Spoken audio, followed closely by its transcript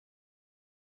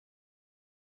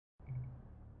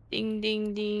Ding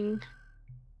ding ding.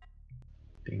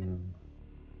 Ding.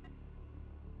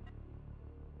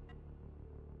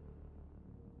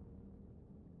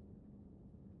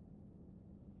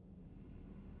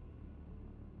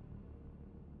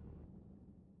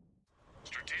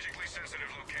 Strategically sensitive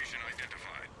location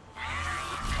identified. We need you to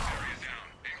lock this area down.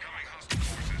 Incoming hostile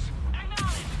forces.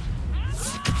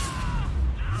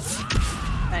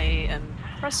 I am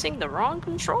pressing the wrong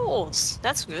controls.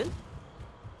 That's good.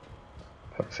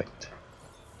 Perfect.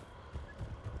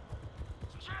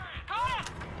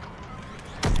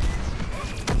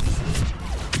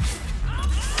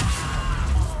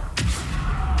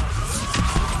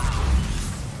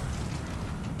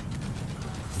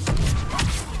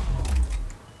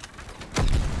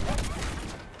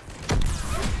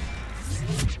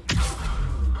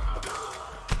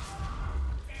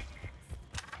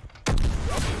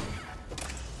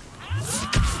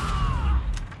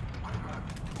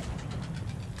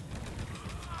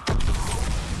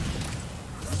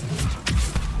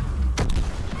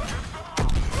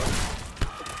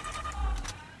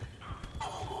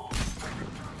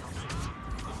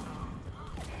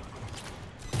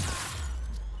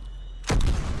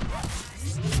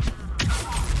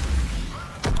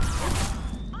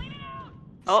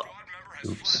 Oh.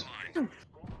 Oops.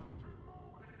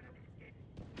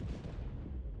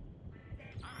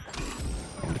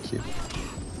 Thank you.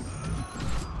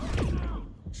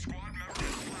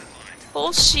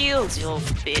 Full shields, you little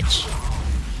bitch.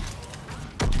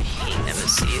 I hate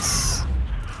Nemesis.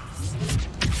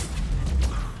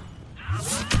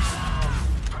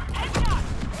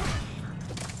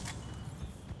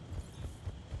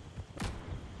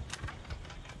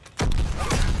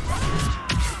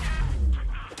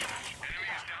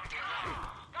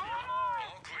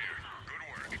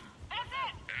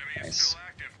 Nice.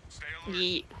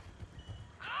 Yeet.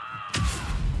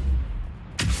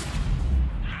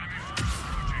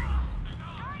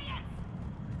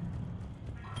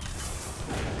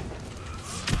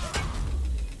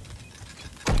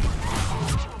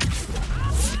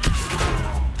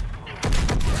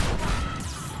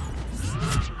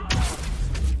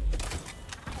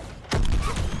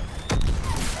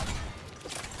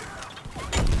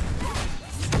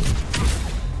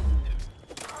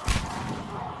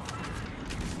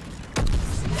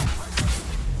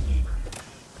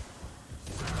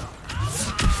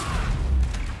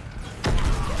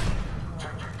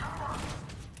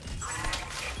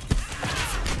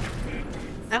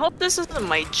 I hope this isn't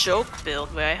my joke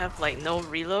build where I have like no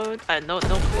reload, no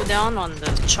cooldown on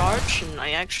the charge, and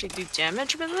I actually do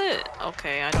damage with it.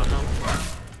 Okay, I don't know.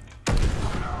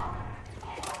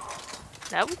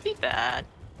 That would be bad.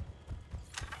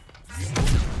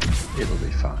 It'll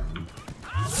be fine.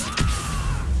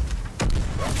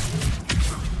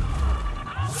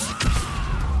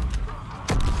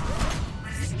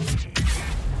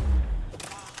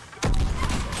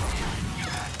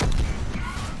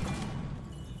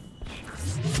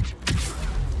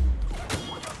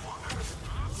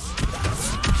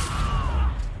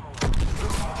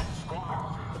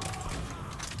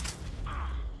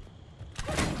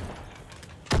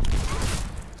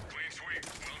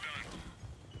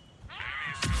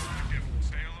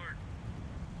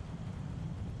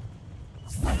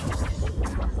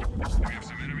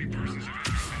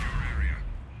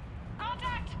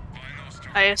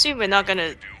 I assume we're not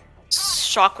gonna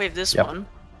shockwave this one.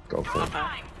 Go for it.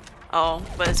 Okay. Oh,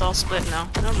 but it's all split now.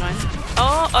 Never mind.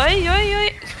 Oh, oi, oi,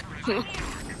 oi!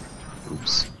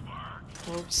 Oops.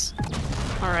 Oops.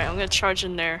 Alright, I'm gonna charge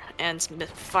in there and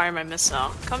fire my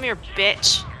missile. Come here,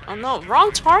 bitch! Oh no,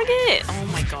 wrong target! Oh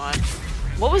my god.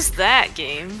 What was that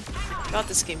game? God,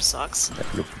 this game sucks.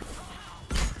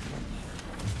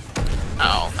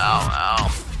 Ow, ow,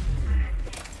 ow.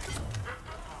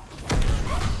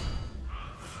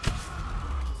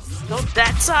 Go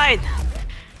that side!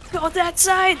 Go that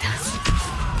side!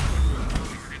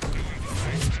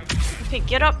 Okay,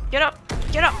 get up, get up,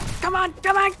 get up! Come on,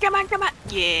 come on, come on, come on!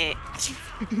 Yeah!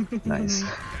 Nice.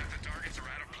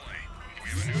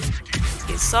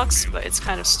 It sucks, but it's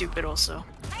kind of stupid also.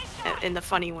 In the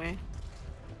funny way.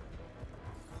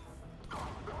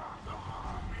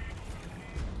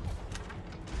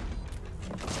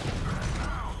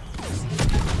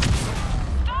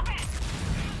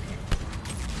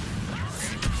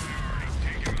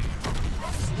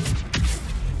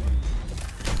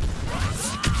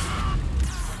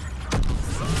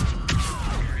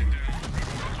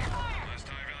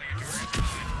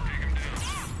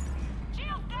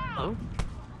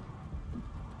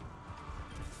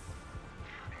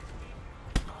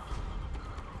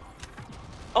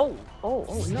 Oh,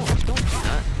 oh no, don't do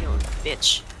that, you little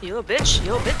bitch. You little bitch,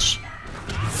 you little bitch.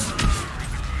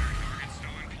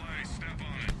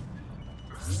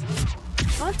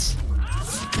 What?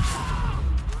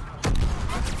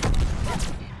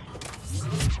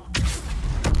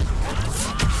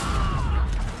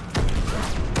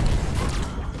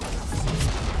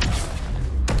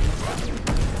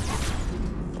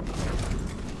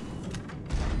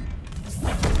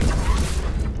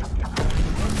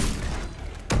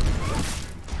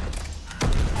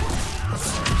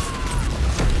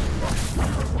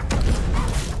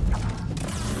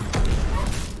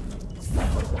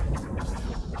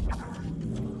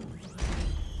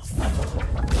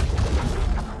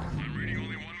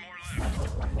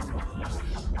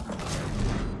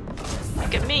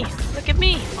 Look at me! Look at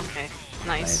me! Okay,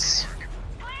 nice. Nice.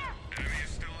 Enemy is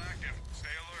still active. Stay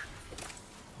alert.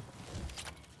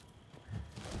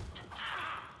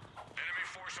 Enemy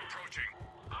force approaching.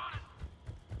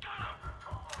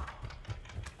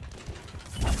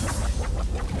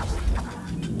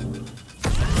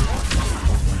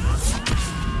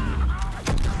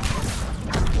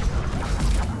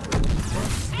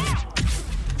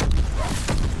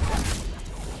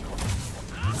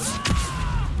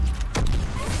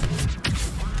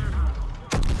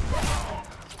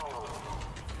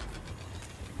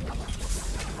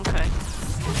 Okay.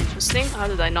 Interesting. How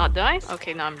did I not die?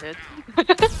 Okay, now I'm dead.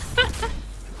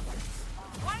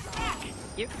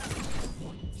 You.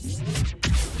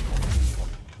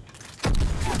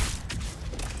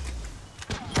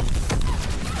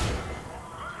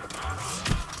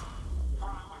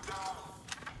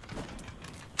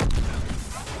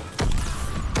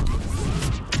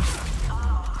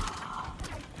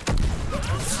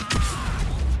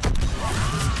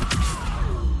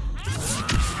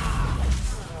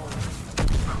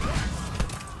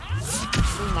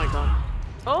 Oh my god.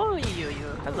 Oh, you.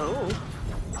 Hello.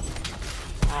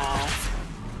 Aw.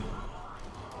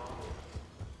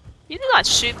 You did not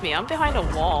shoot me. I'm behind a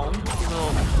wall. You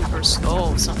know, or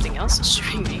skull. Something else is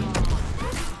shooting me.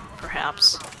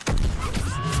 Perhaps.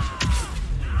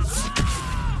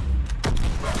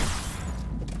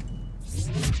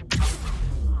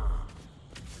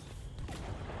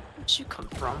 Where'd you come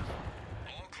from?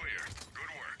 All clear.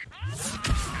 Good work.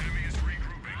 Enemy is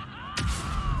regrouping.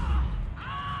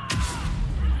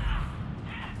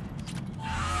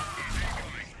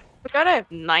 I forgot I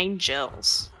have 9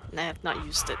 gels, and I have not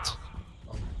used it.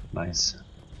 Nice.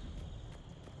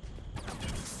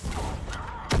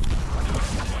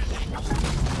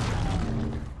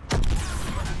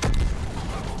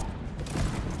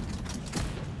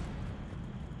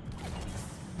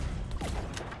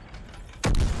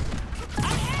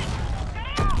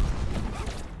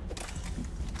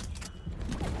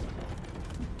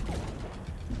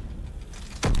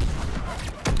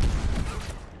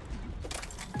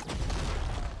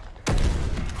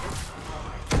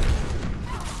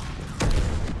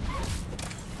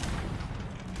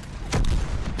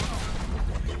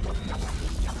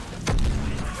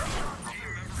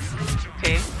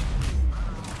 Okay.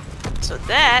 So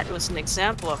that was an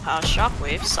example of how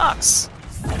Shockwave sucks.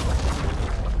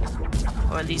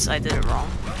 Or at least I did it wrong.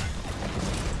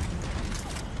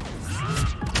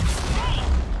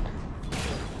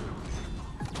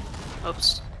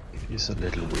 Oops. He's a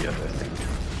little weird, I think.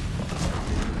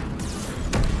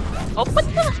 Oh, what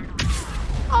the?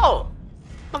 Oh!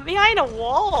 I'm behind a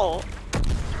wall!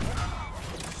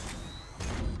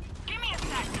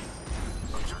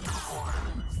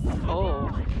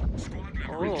 Oh.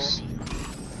 Oh. Oops.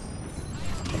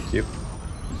 Thank you.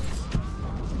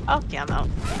 Okay, I'm out.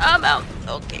 I'm out.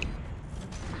 Okay.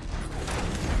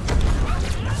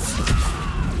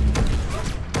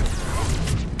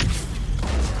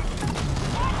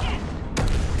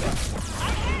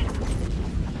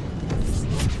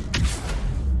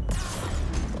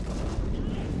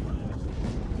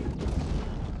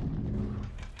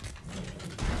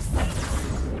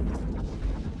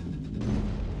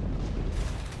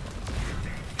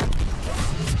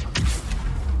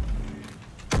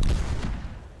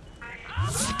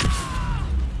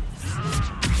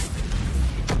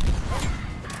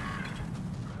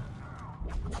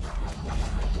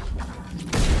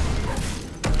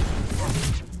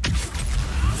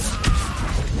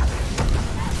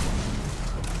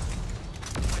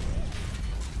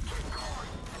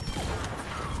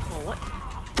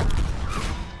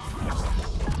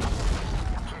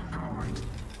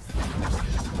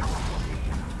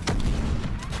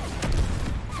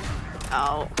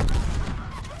 Ow.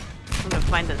 I'm gonna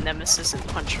find the nemesis and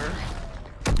punch her.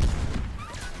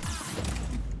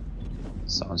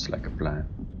 Sounds like a plan.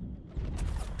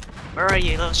 Where are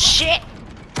you, little shit?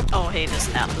 Oh, hey, there's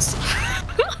an Atlas.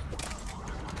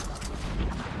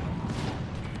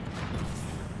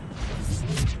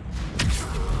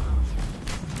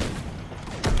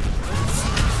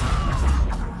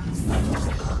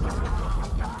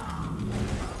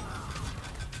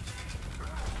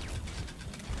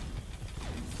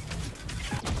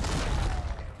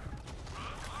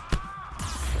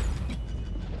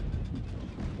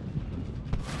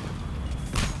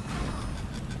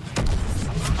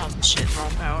 Oh shit,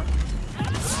 wrong power.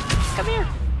 Come here!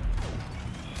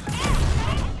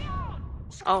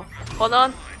 Oh, hold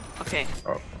on. Okay,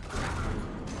 Oh,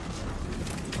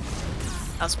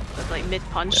 I was like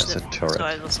mid-punch, There's a so turret.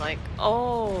 I was like,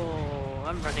 oh,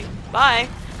 I'm running. Bye!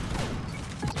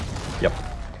 yep.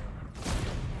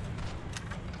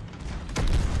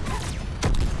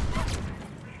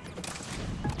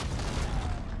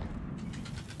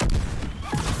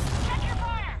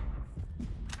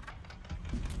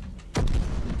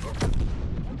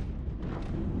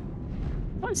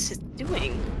 What is it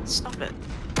doing? Stop it.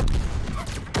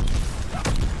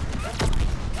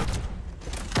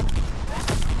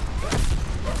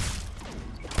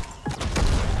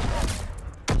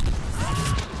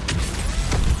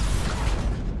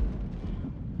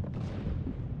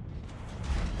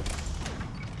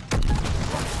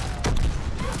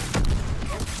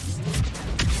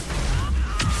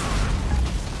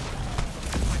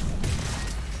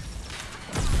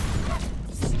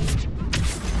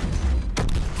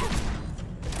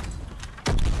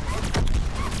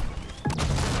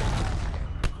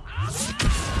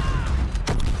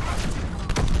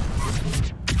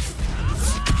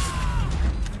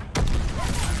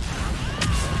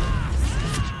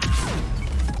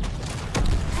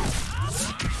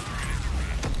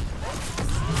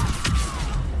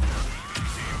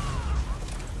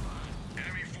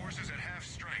 Enemy forces at half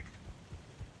strength.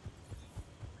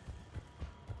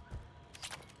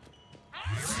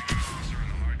 Officer in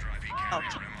the hard drive. He can't Okay,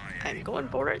 reach MIA. I'm going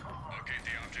for it. Locate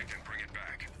the object and bring it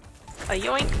back. A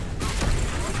yoink.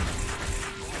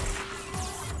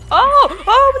 Oh!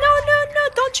 Oh, no, no, no!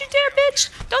 Don't you dare, bitch!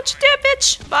 Don't you dare,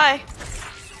 bitch! Bye.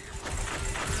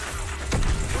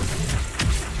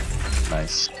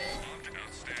 Nice.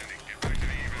 Outstanding. Get back to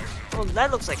the evac zone. Well,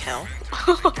 that looks like hell.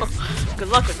 Good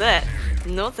luck with that.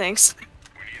 No thanks. We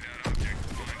need that object.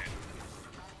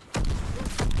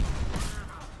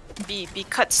 Find it. Be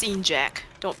cutscene Jack.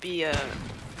 Don't be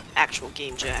actual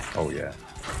game Jack. Oh yeah.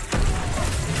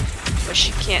 But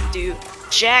she can't do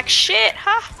jack shit.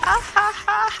 Ha ha ha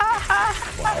ha ha ha.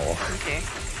 Wow. Okay.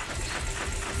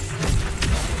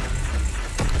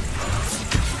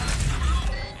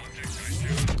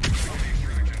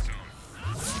 Extraction zone.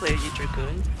 Player you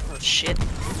Dragoon. Oh shit.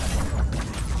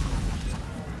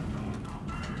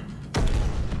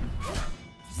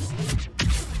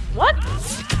 What?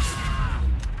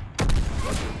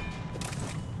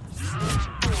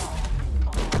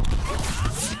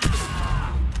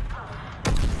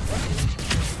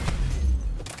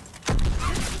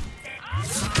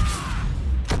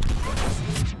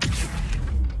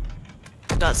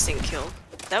 Got sync killed.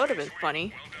 That would have been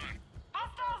funny.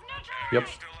 Yep.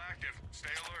 Still active. Stay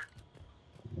alert.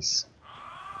 Nice.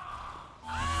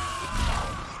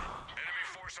 Enemy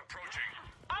force approaching.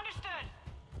 Understood.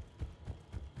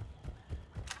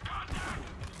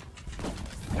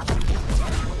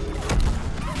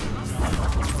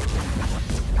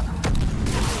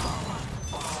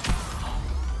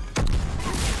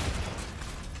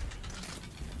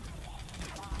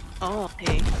 Oh,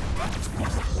 hey.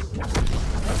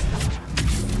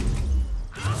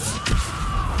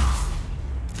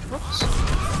 Whoops.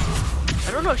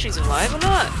 I don't know if she's alive or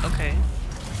not. Okay.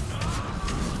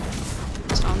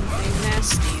 Something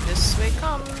nasty this way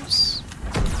comes.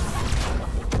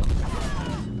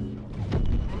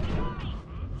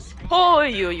 Oh,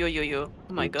 yo.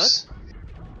 Oh my god. Oops.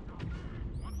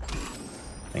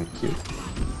 Thank you.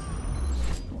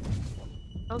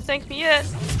 Don't thank me yet.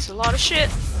 It's a lot of shit.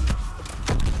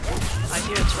 I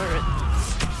hear a turret.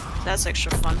 That's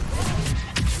extra fun.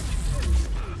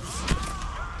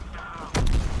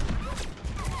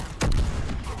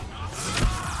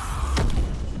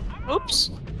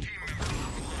 Oops.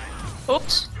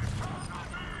 Oops.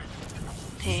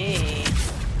 Hey.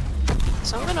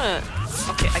 So I'm gonna...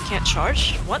 Okay, I can't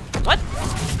charge? What? What?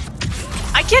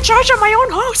 I can't charge on my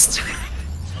own host!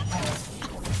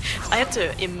 I had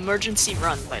to emergency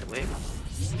run, by the way.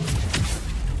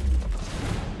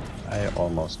 I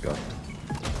almost got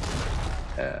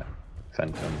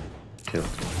Phantom killed.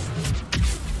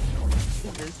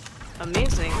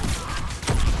 Amazing.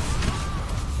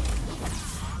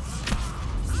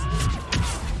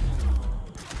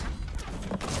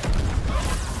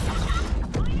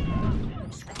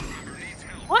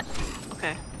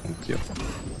 Okay. Thank you.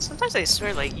 Sometimes I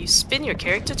swear, like, you spin your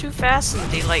character too fast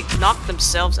and they, like, knock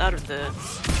themselves out of the,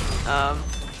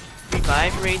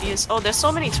 revive radius. Oh, there's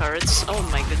so many turrets. Oh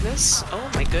my goodness.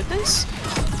 Oh my goodness.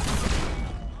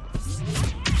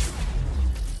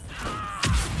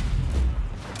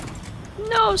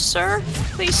 No, sir.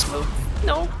 Please move.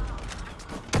 No.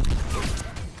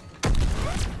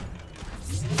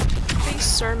 Please,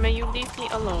 sir, may you leave me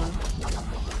alone.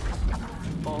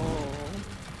 Oh.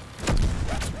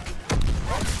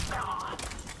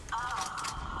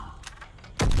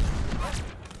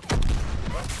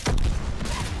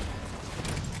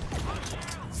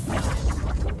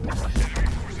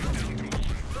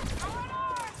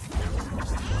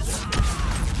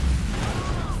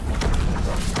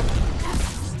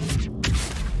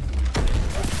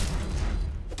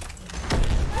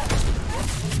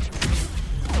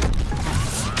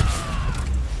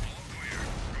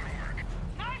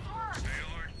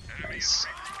 Nice.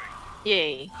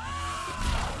 Yay.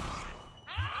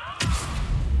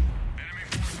 Enemy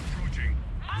force approaching.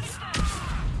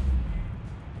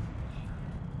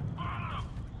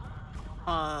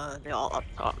 They're all up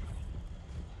top.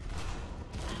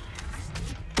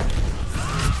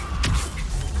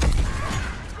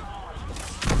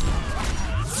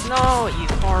 No, you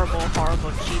horrible,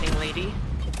 horrible cheating lady.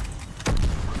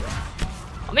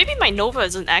 Or maybe my Nova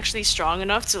isn't actually strong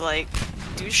enough to, like,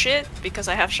 do shit because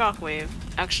I have Shockwave.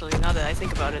 Actually, now that I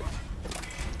think about it.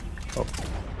 Oh.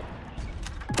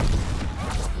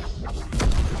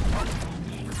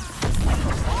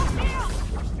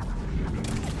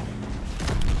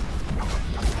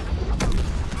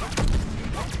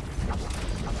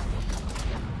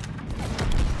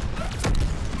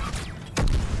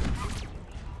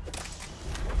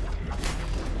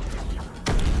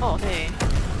 Oh, hey.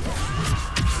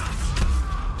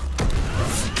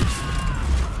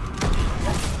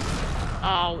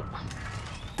 Ow.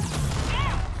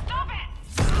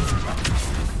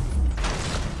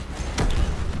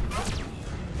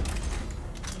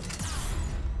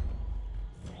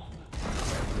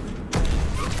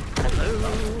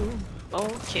 Hello.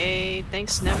 Okay,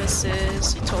 thanks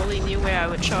Nemesis. You totally knew where I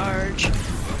would charge.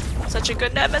 Such a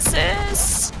good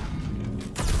Nemesis!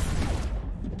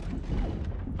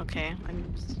 Okay,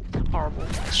 I'm horrible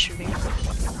at shooting. Me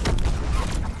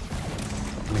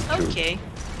too. Okay.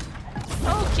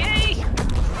 Okay!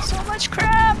 So much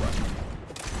crap!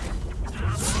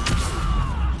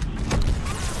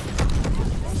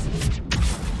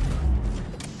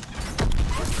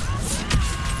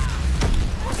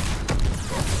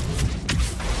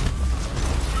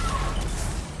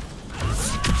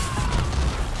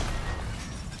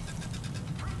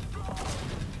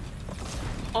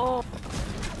 Oh.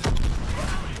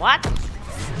 What?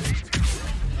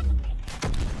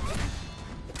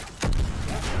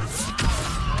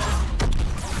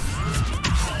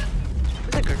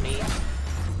 With a grenade.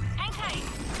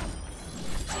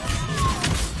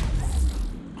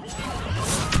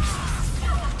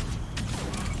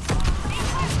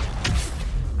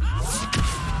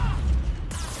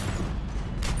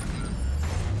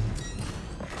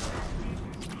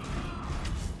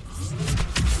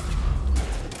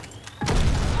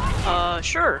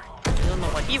 Sure. I don't know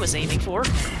what he was aiming for.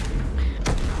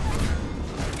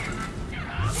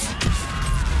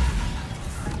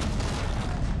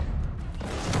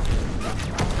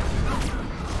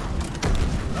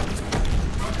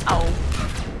 Ow.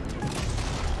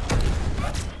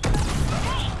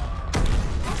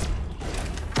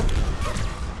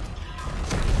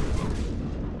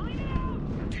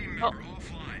 Oh.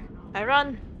 I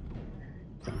run.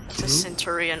 It's a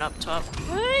Centurion up top.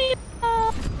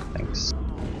 Thanks.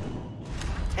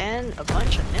 And a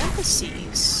bunch of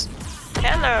NPCs.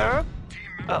 Hello.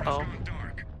 Uh-oh.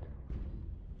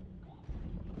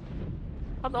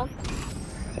 Hold on.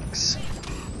 Thanks.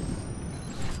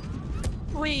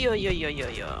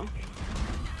 Yo.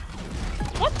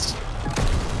 What?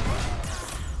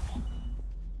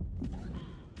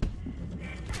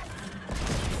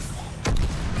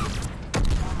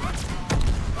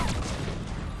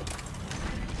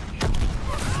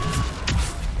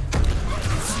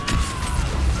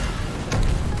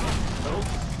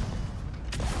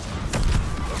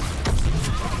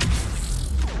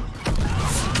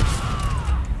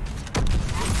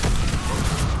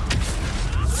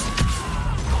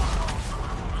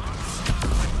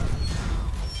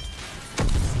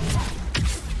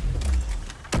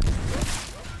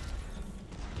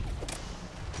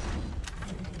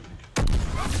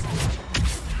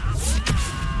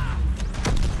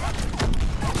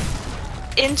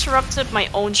 Interrupted my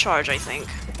own charge, I think.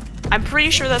 I'm pretty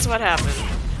sure that's what happened.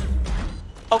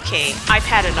 Okay, I've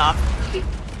had enough.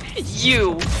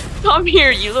 You! Come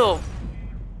here, you little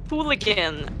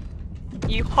hooligan.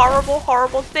 You horrible,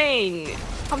 horrible thing.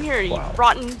 Come here, you Wow.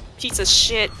 rotten piece of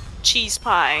shit cheese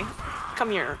pie.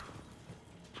 Come here.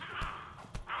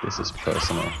 This is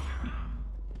personal.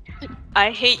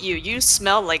 I hate you. You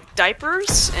smell like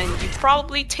diapers, and you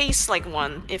probably taste like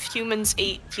one if humans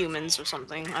ate humans or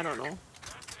something. I don't know.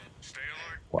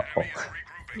 Wow.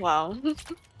 Wow.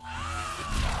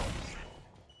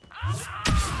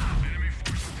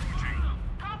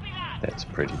 That's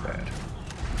pretty bad.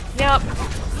 Yep.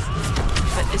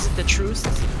 But is it the truth?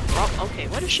 Oh, okay.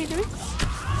 What is she doing?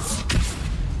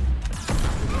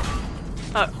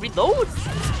 Reload?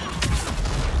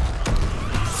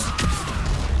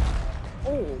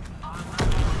 Oh.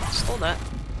 Stole that.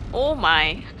 Oh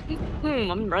my.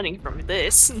 I'm running from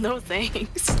this. No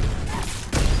thanks.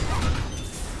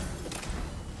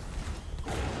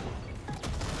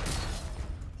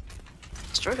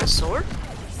 Destroy her sword?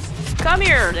 Come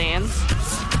here, Dan.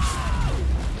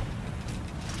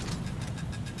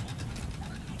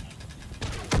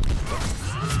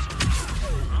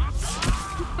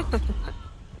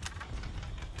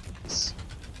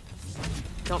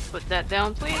 Don't put that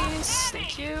down, please.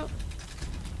 Thank you.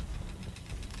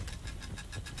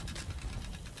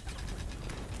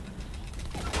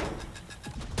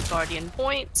 Guardian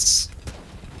points.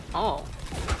 Oh.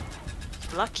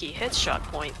 Lucky headshot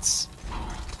points.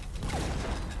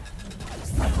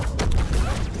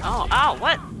 Oh, ow,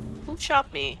 what? Who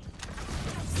shot me?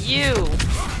 You!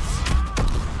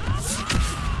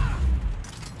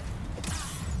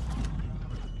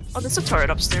 Oh, there's a turret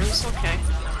upstairs, okay.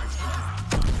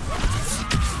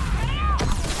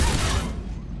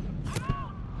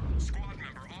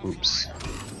 Oops.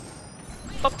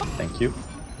 Up, up, Thank you.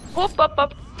 up, up,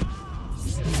 up.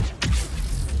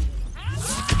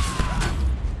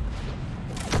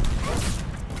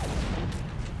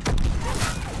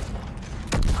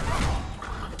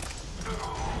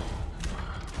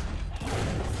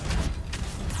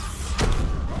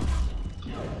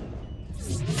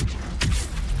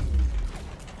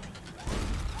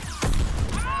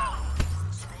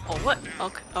 Oh, what?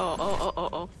 Okay.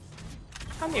 Oh.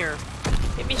 Come here.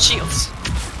 Give me shields.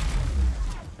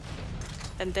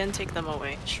 And then take them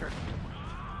away. Sure.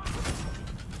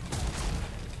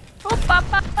 Oh, up.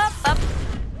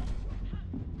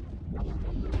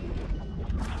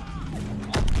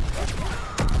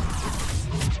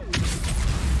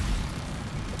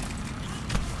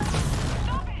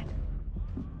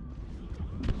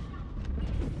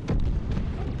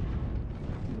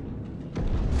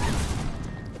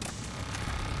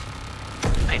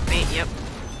 Yep.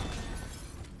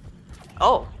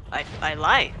 Oh, I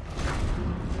lie.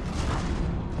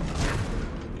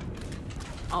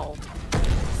 Oh.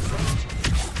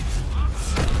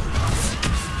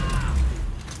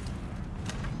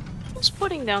 Who's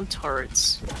putting down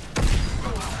turrets?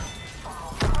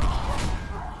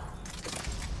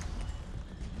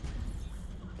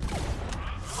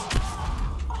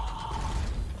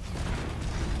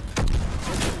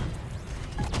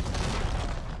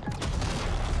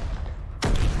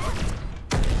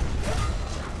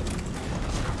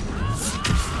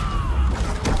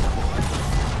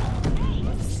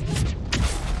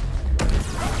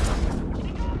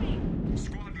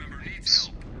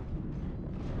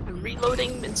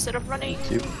 Reloading instead of running.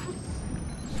 Thank you.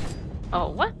 Oh,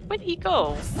 what? Where'd he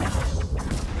go?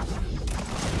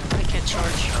 I can't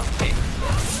charge. Okay.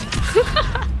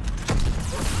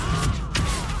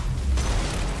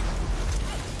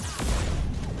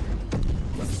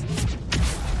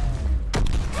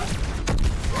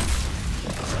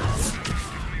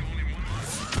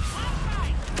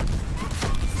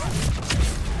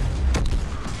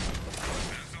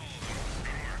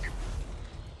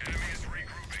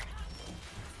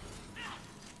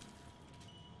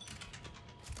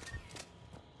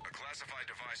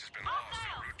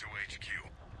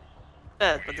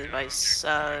 The device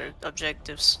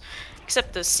objectives.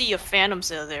 Except the sea of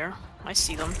phantoms are there. I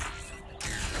see them.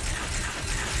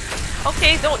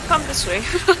 Okay, don't come this way.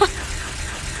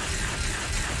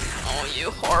 Oh,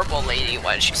 you horrible lady,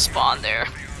 why did she spawn there?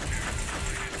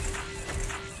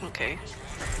 Okay.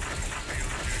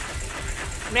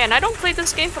 Man, I don't play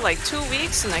this game for like 2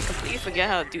 weeks and I completely forget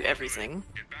how to do everything.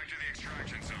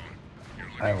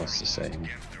 I was the same.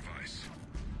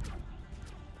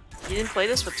 You didn't play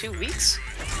this for 2 weeks?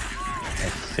 I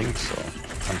think so.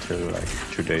 Until like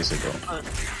 2 days ago.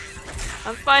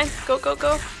 I'm fine. Go, go,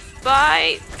 go.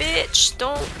 Bye, bitch.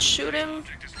 Don't shoot him.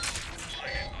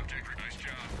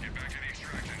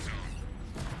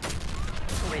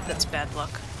 Oh, wait, that's bad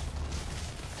luck.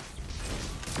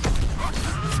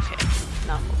 Okay.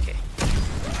 No, okay.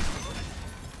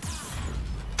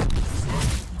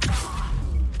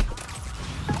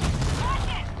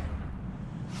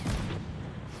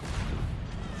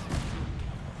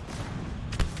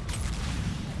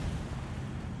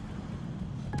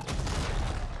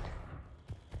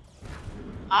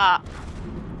 Ah.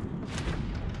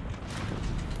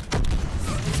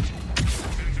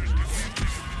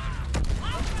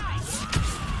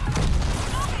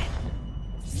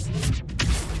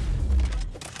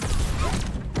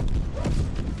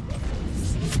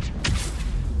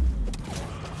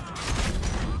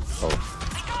 Oh,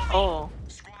 Oh.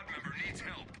 Squad member needs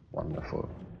help. wonderful.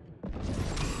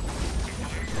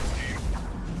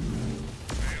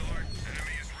 Stay alert.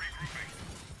 Enemy is regrouping.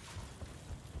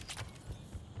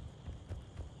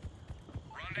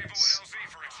 Rendezvous at LZ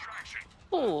for extraction.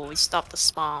 Oh, we stopped the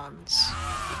spawns.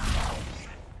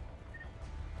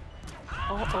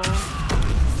 Uh-oh.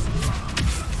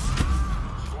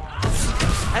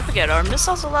 I forget, are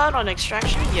missiles allowed on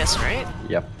extraction? Yes, right?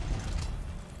 Yep.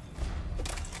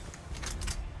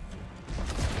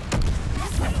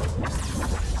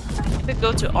 You could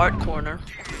go to art corner.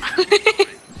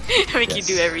 Make you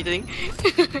do Yes. everything.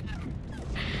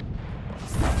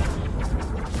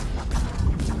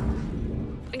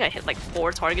 I think I hit like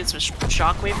 4 targets with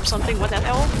Shockwave or something. What the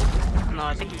hell? No,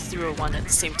 I think he threw a 1 at the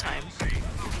same time.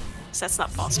 So that's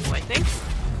not possible, I think.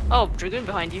 Oh, Dragoon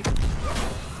behind you.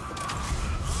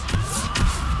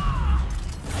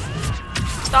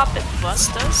 Stop it,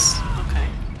 Bustus. Okay.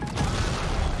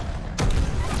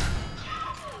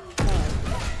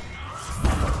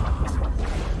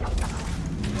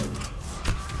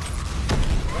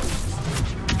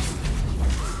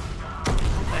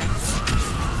 Okay.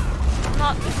 I'm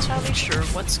not entirely sure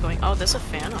what's going. Oh, there's a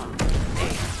Phantom.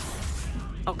 Hey.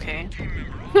 Okay.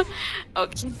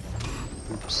 Okay.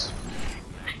 Oops.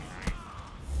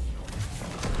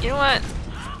 You know what?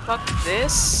 Fuck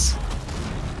this.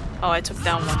 Oh, I took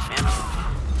down 1 Phantom.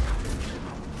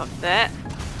 Fuck that.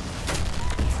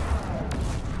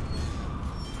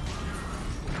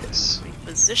 Yes.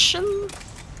 Position.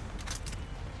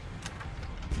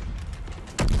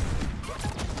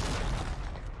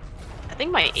 I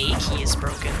think my A key is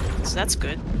broken, so that's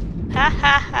good. Ha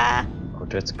ha ha! Oh,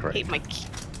 that's great. Hate my key.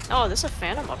 Oh, there's a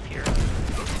Phantom up here.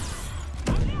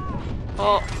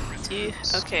 Oh, do you?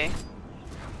 Okay.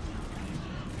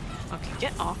 Okay,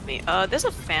 get off me. There's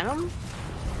a Phantom?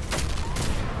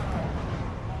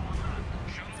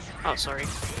 Oh, sorry.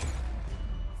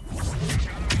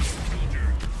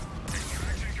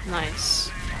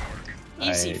 Nice.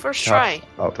 Easy, I first try.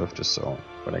 charged out of the zone,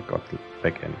 but I got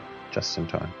back in just in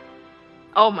time.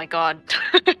 Oh my god.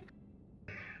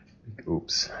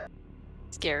 Oops.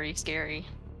 Scary, scary.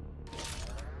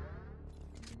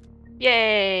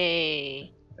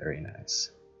 Yay! Very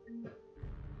nice.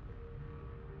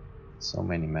 So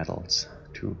many medals,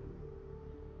 too.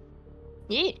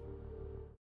 Yeah.